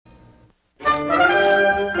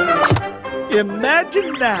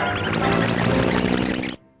Imagine that.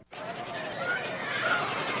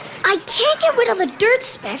 I can't get rid of the dirt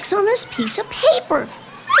specks on this piece of paper.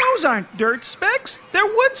 Those aren't dirt specks. They're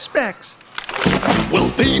wood specks.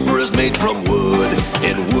 Well, paper is made from wood,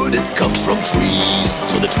 and wood it comes from trees.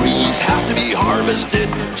 So the trees have to be harvested.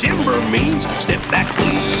 Timber means step back,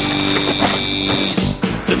 please.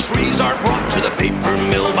 The trees are brought to the paper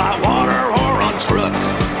mill by water or on truck.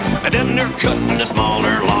 And then they're cut into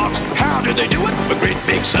smaller logs. How do they do it? A great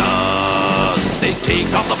big suck. They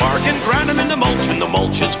take off the bark and grind them into mulch, and the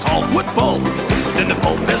mulch is called wood pulp. Then the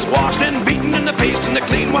pulp is washed and beaten in the paste, and the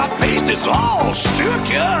clean white paste is all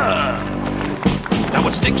shook up. Now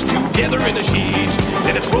it sticks together in a sheet.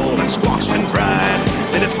 Then it's rolled and squashed and dried.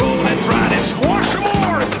 Then it's rolled and dried and squashed some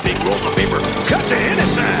more into big rolls of paper cut to any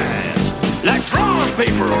size. Like drawing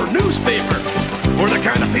paper or newspaper, or the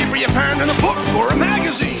kind of paper you find in a book or a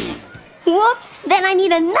magazine. Whoops, then I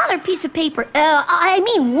need another piece of paper. I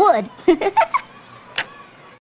mean wood.